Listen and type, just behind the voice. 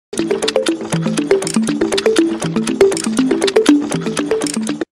Hey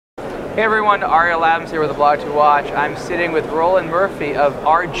everyone, Ariel Adams here with aBlogtoWatch. I'm sitting with Roland Murphy of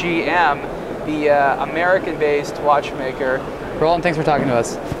RGM, the American-based watchmaker. Roland, thanks for talking to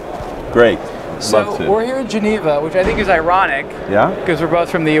us. Great. So we're here in Geneva, which I think is ironic. Yeah. Because we're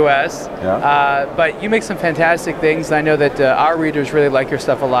both from the U.S. Yeah. But you make some fantastic things, and I know that our readers really like your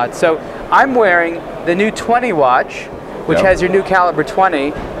stuff a lot. So I'm wearing the new 20 watch, which has your new caliber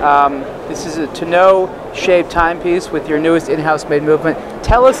 20. This is a tonneau-shaped timepiece with your newest in-house made movement.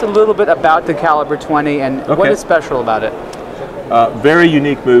 Tell us a little bit about the caliber 20 and what is special about it. Very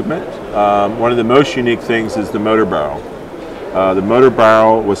unique movement. One of the most unique things is the motor barrel. The motor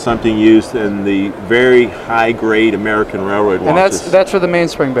barrel was something used in the very high-grade American railroad watches. And that's for the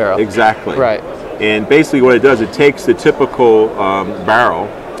mainspring barrel. Exactly. Right. And basically what it does, it takes the typical barrel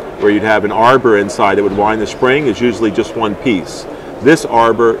where you'd have an arbor inside that would wind the spring. Is usually just one piece. This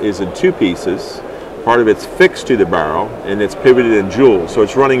arbor is in two pieces. Part of it's fixed to the barrel, and it's pivoted in jewels, so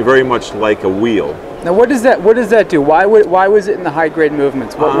it's running very much like a wheel. Now, what does that do? Why was it in the high-grade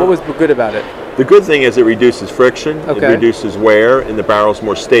movements? What was good about it? The good thing is it reduces friction, it reduces wear, and the barrel's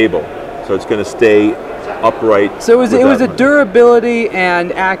more stable, so it's going to stay upright. So it was a durability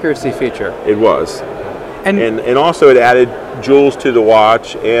and accuracy feature. It was, and also it added jewels to the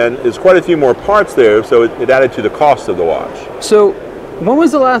watch, and there's quite a few more parts there, so it added to the cost of the watch. So, when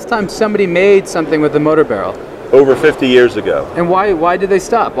was the last time somebody made something with the motor barrel? Over 50 years ago. And why did they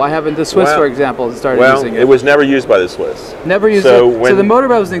stop? Why haven't the Swiss, for example, started using it? Well, it was never used by the Swiss. Never used it. So the motor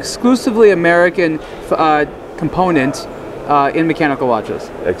barrel was an exclusively American component in mechanical watches.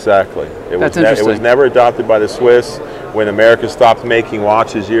 Exactly. That's interesting. It was never adopted by the Swiss. When America stopped making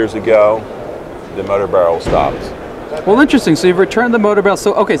watches years ago, the motor barrel stopped. Well, interesting. So you've returned the motor barrel.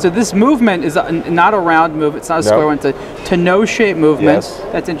 So so this movement is not a round move. It's not a square one. It's a tonneau-shaped movement. Yes.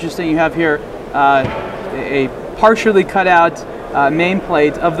 That's interesting. You have here a partially cut out main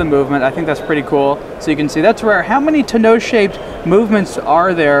plate of the movement. I think that's pretty cool. So you can see that's rare. How many tonneau-shaped movements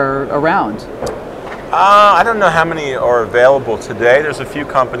are there around? I don't know how many are available today. There's a few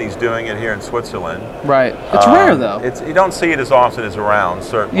companies doing it here in Switzerland. Right. It's rare though. You don't see it as often as around,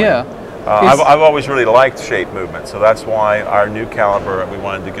 certainly. Yeah. I've always really liked shaped movement, so that's why our new caliber we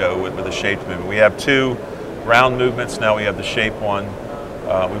wanted to go with a shaped movement. We have two round movements, now we have the shaped one.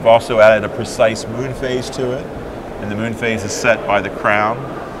 We've also added a precise moon phase to it, and the moon phase is set by the crown.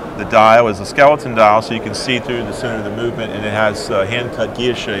 The dial is a skeleton dial, so you can see through the center of the movement, and it has hand-cut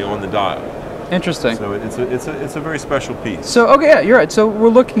guilloche on the dial. Interesting. So it's a very special piece. So yeah, you're right. So we're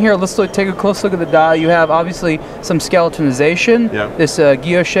looking here. Let's take a close look at the dial. You have obviously some skeletonization. Yeah. This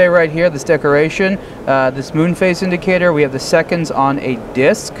guilloche right here, this decoration, this moon phase indicator. We have the seconds on a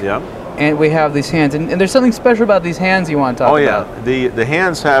disc. Yeah. And we have these hands. And there's something special about these hands you want to talk about. Oh yeah. The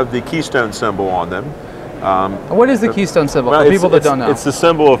hands have the keystone symbol on them. What is the keystone symbol for people that don't know? It's the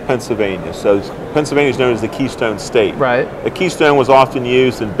symbol of Pennsylvania. So Pennsylvania is known as the Keystone State. Right. The keystone was often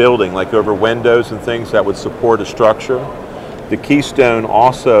used in building, like over windows and things that would support a structure. The keystone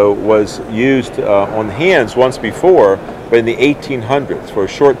also was used on hands once before, but in the 1800s. For a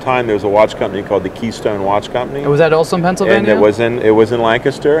short time, there was a watch company called the Keystone Watch Company. Was that also in Pennsylvania? And it was in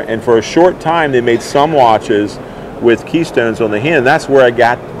Lancaster. And for a short time, they made some watches with keystones on the hand. That's where I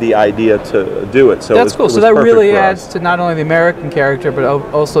got the idea to do it. So that's cool. So that really adds to not only the American character, but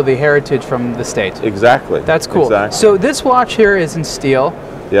also the heritage from the state. Exactly. That's cool. Exactly. So this watch here is in steel.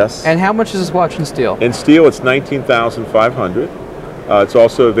 Yes. And how much is this watch in steel? In steel, it's $19,500. It's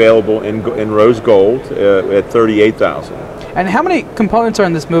also available in rose gold at $38,000. And how many components are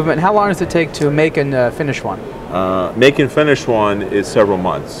in this movement? And how long does it take to make and finish one? Make and finish one is several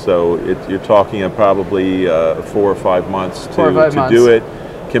months, so you're talking of probably 4 or 5 months to do it.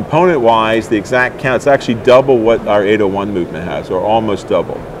 Component-wise, the exact count, it's actually double what our 801 movement has, or almost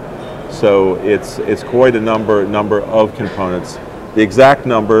double. So it's quite a number of components. The exact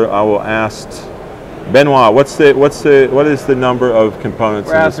number, I will ask Benoit. What is the number of components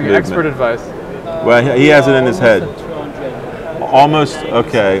in this movement? We're asking expert advice. Well, he has it in his head. Almost.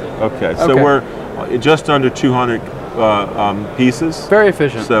 Okay. So we're just under 200 pieces. Very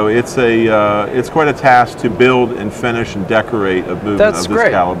efficient. So it's quite a task to build and finish and decorate a movement of this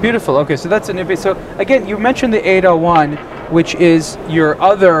caliber. That's great. Beautiful. Okay, so that's a new piece. So again, you mentioned the 801, which is your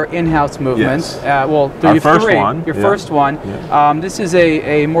other in-house movement. Yes. Well, our first one. Your first one. Yeah. This is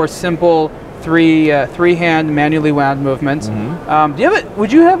a more simple three-hand manually wound movement. Mm-hmm.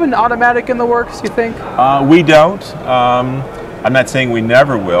 Would you have an automatic in the works, you think? We don't. I'm not saying we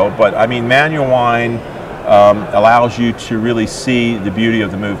never will, but I mean, manual wind allows you to really see the beauty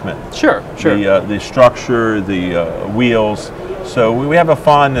of the movement. Sure. The structure, the wheels. So we have a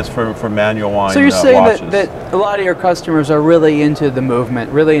fondness for manual wind. So you're saying watches. that a lot of your customers are really into the movement,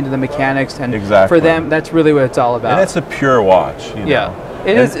 really into the mechanics, and exactly. for them, that's really what it's all about. And it's a pure watch. You know?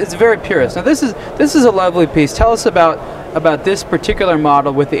 It is. It's very purist. Now this is a lovely piece. Tell us about this particular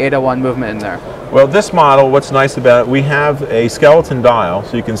model with the 801 movement in there. Well, this model, what's nice about it, we have a skeleton dial,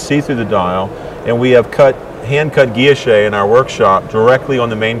 so you can see through the dial, and we have hand-cut guilloche in our workshop directly on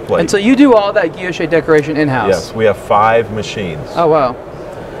the main plate. And so you do all that guilloche decoration in-house? Yes, we have 5 machines. Oh, wow.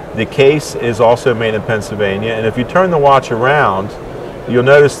 The case is also made in Pennsylvania, and if you turn the watch around, you'll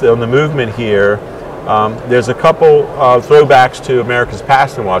notice that on the movement here, there's a couple throwbacks to America's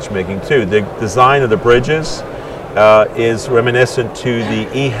past in watchmaking too. The design of the bridges is reminiscent to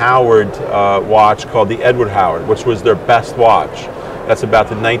the E. Howard watch called the Edward Howard, which was their best watch. That's about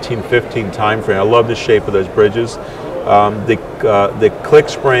the 1915 time frame. I love the shape of those bridges. The click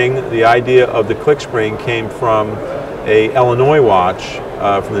spring, the idea of the click spring came from a Illinois watch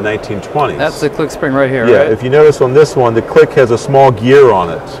from the 1920s. That's the click spring right here, yeah, right? If you notice on this one, the click has a small gear on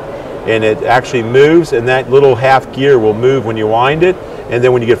it. And it actually moves, and that little half gear will move when you wind it, and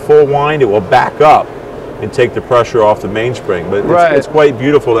then when you get full wind, it will back up and take the pressure off the mainspring. But it's quite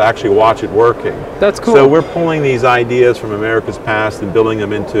beautiful to actually watch it working. That's cool. So we're pulling these ideas from America's past and building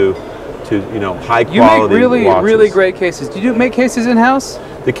them into high quality You make watches. really great cases. Do you make cases in-house?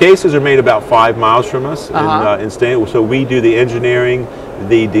 The cases are made about 5 miles from us in Stanton. So we do the engineering,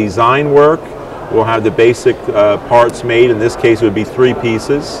 the design work. We'll have the basic parts made. In this case, it would be 3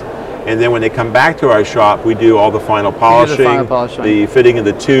 pieces. And then when they come back to our shop, we do all the final polishing, the fitting of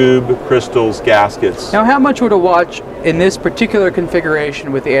the tube, crystals, gaskets. Now, how much would a watch in this particular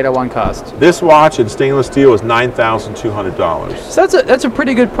configuration with the 801 cost? This watch in stainless steel is $9,200. So that's a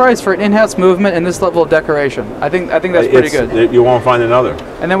pretty good price for an in-house movement and this level of decoration. I think that's pretty good. You won't find another.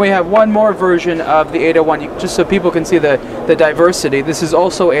 And then we have one more version of the 801, just so people can see the diversity. This is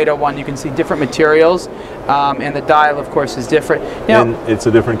also 801. You can see different materials, and the dial, of course, is different. Now, and it's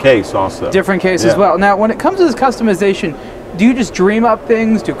a different case also. Different case as well. Now, when it comes to this customization, do you just dream up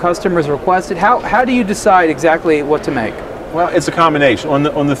things? Do customers request it? How do you decide exactly what to make? Well, it's a combination.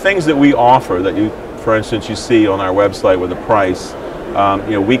 On the things that we offer, that you, for instance, you see on our website with the price,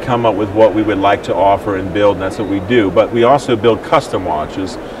 we come up with what we would like to offer and build, and that's what we do. But we also build custom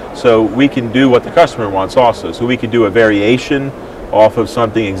watches, so we can do what the customer wants also. So we could do a variation off of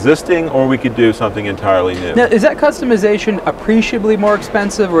something existing, or we could do something entirely new. Now, is that customization appreciably more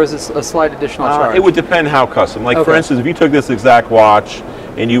expensive, or is it a slight additional charge? It would depend how custom. Like for instance, if you took this exact watch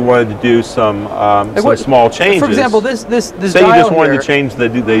and you wanted to do some small changes. For example, this say dial you just wanted here, to change the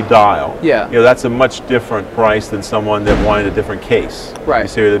dial. Yeah. That's a much different price than someone that wanted a different case. Right. You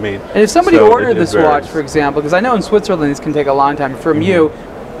see what I mean? And if somebody ordered this watch, for example, because I know in Switzerland this can take a long time from you.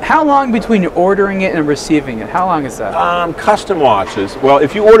 How long between ordering it and receiving it? How long is that? Custom watches. Well,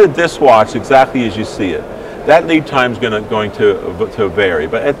 if you ordered this watch exactly as you see it, that lead time is going to vary.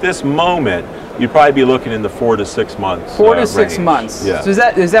 But at this moment, you'd probably be looking in the 4 to 6 months. 4 to 6 months. Yeah. So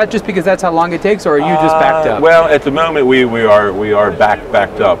is that just because that's how long it takes, or are you just backed up? Well, at the moment we are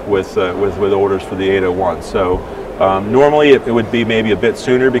backed up with orders for the 801. So normally it would be maybe a bit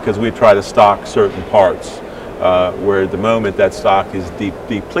sooner because we try to stock certain parts. Where at the moment that stock is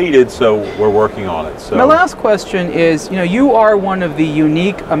depleted, so we're working on it. So my last question is, you are one of the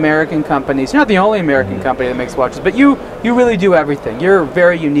unique American companies. You're not the only American company that makes watches, but you really do everything. You're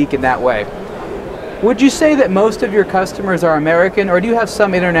very unique in that way. Would you say that most of your customers are American, or do you have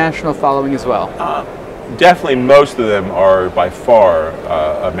some international following as well? Definitely most of them are by far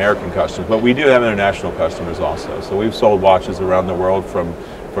American customers, but we do have international customers also. So we've sold watches around the world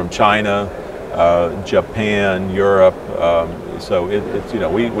from China, Japan, Europe, so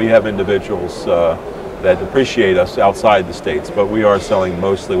we have individuals that appreciate us outside the States, but we are selling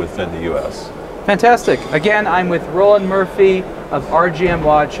mostly within the U.S. Fantastic. Again, I'm with Roland Murphy of RGM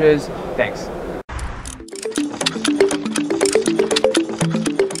Watches. Thanks.